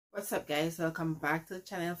What's up, guys? Welcome back to the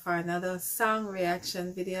channel for another song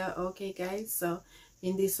reaction video. Okay, guys, so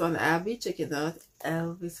in this one I'll be checking out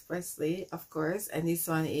Elvis Presley, of course, and this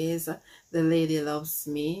one is The Lady Loves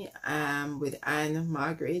Me with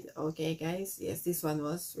Margaret. Okay, guys, yes, this one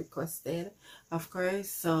was requested, of course,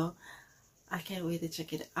 so I can't wait to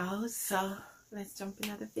check it out. So let's jump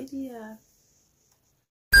into the video.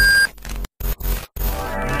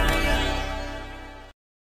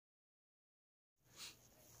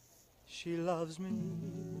 She loves me,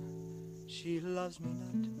 she loves me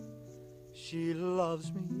not. She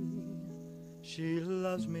loves me, she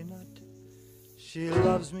loves me not. She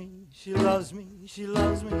loves me, she loves me, she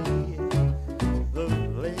loves me. The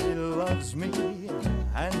lady loves me,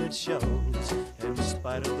 and it shows. In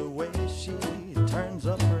spite of the way she turns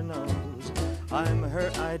up her nose, I'm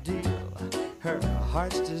her ideal, her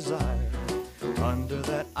heart's desire. Under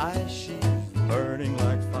that eye she's burning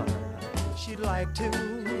like fire. She'd like to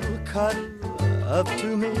cuddle up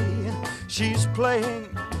to me. She's playing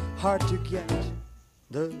hard to get.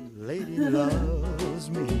 The lady loves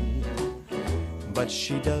me, but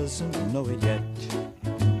she doesn't know it yet.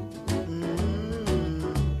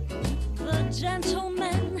 The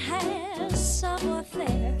gentleman has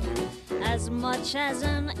savoir-faire, as much as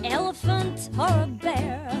an elephant or a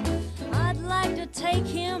bear. I'd like to take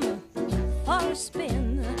him for a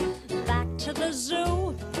spin, back to the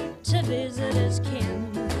zoo to visit his kin.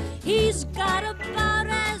 He's got about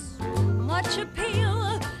as much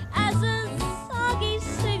appeal as a soggy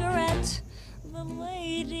cigarette. The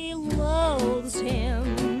lady loves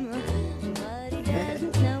him, but he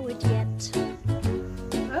doesn't know it yet.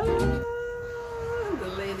 Oh, the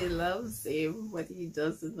lady loves him, but he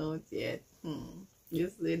doesn't know it yet.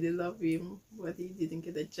 This lady loves him, but he didn't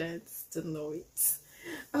get a chance to know it.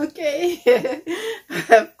 Okay.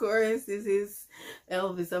 Of course, this is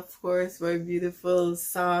Elvis, of course, for a beautiful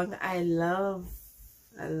song. I love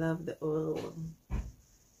the whole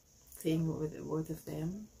thing with the both of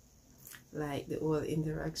them, like the whole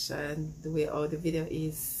interaction, the way all the video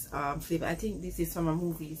is flip. I think this is from a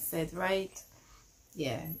movie set, right?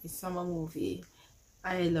 Yeah, it's from a movie.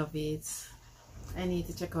 I love it. I need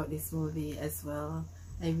to check out this movie as well.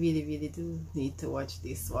 I really do need to watch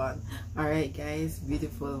this one. Alright, guys,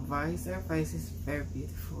 beautiful voice. Her voice is very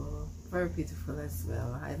beautiful as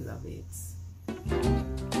well. I love it.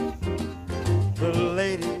 The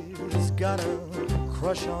lady's got a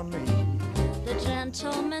crush on me. The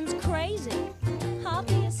gentleman's crazy,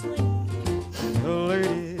 obviously. The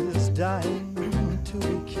lady's dying to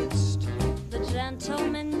be kissed. The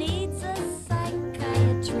gentleman needs a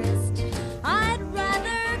psychiatrist. I'd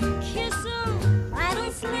rather kiss a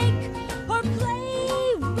rattlesnake or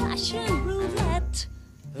play Russian roulette.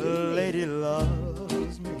 The lady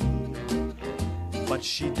loves me, but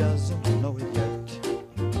she doesn't know it yet.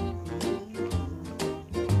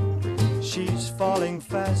 She's falling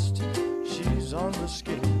fast, she's on the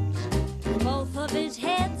skids. Both of his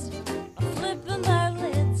heads are flipping their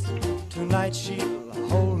lids. Tonight she'll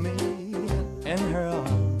hold me in her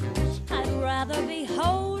arms. I'd rather be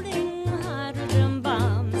holding hydrogen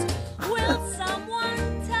bombs. Will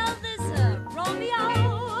someone tell this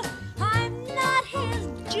Romeo I'm not his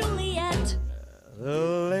Juliet? The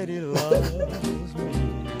lady loves me,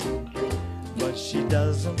 but she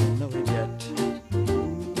doesn't know it yet.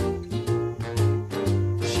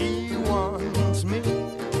 She wants me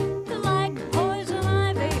Like poison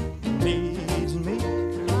ivy, needs me.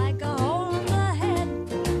 like a hole in the head.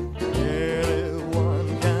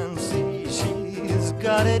 Anyone can see she's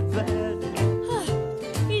got it bad.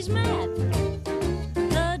 He's mad.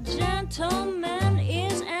 The gentleman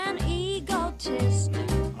is an egotist.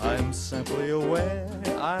 I'm simply aware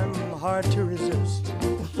I'm hard to resist.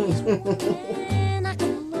 And I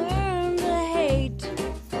can learn to hate.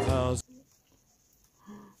 How's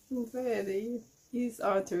Very. He's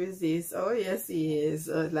hard to resist. Oh yes, he is.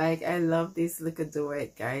 Like, I love this little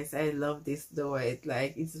duet, guys. I love this duet.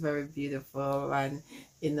 Like, it's very beautiful, and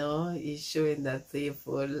you know, he's showing that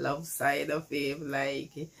playful love side of him,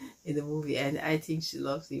 like in the movie. And I think she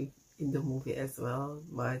loves him in the movie as well.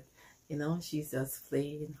 But you know, she's just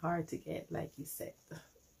playing hard to get, like you said.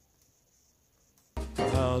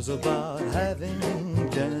 how's about having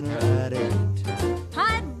dinner at 8?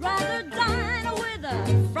 I'd rather dine with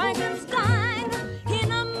a Frankenstein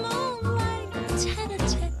in a moonlight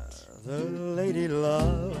tete-a-tete. The lady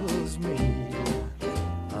loves me,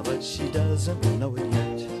 but she doesn't know it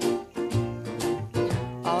yet.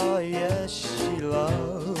 Oh yes, she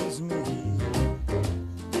loves me.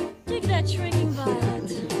 Dig that shrinking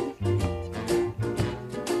violet.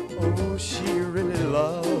 Oh, she really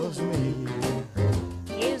loves me.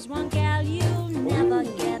 Here's one gal you'll never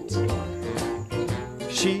get.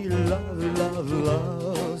 She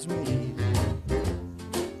loves me.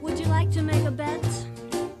 Would you like to make a bet?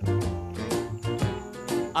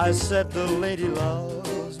 I said the lady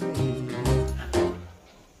loves me.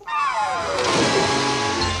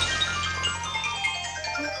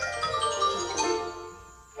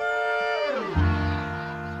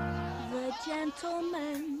 The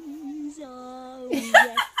gentleman's all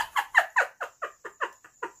yes.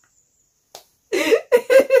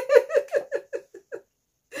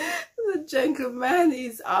 The gentleman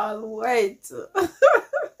is all white. Okay.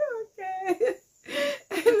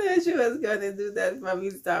 I know she was gonna do that for me,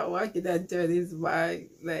 start walking and turn his back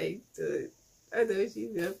like I know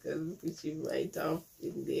she's just gonna push him right off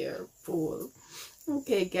in their pool.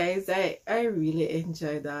 Okay guys, I really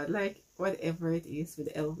enjoyed that. Like whatever it is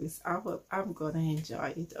with Elvis, I'm gonna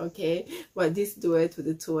enjoy it. Okay, but this duet with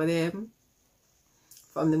the two of them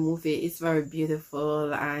from the movie is very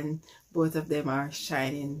beautiful, and both of them are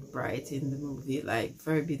shining bright in the movie. Like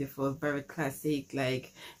very beautiful, very classic,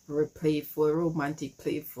 like very playful, romantic,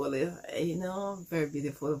 playful, you know, very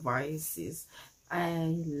beautiful voices.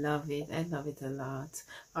 I love it. I love it a lot.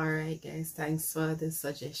 Alright guys, thanks for the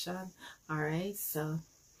suggestion. Alright, so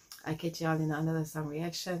I'll catch y'all in another song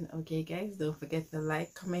reaction. Okay guys, don't forget to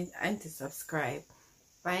like, comment and to subscribe.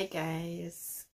 Bye guys.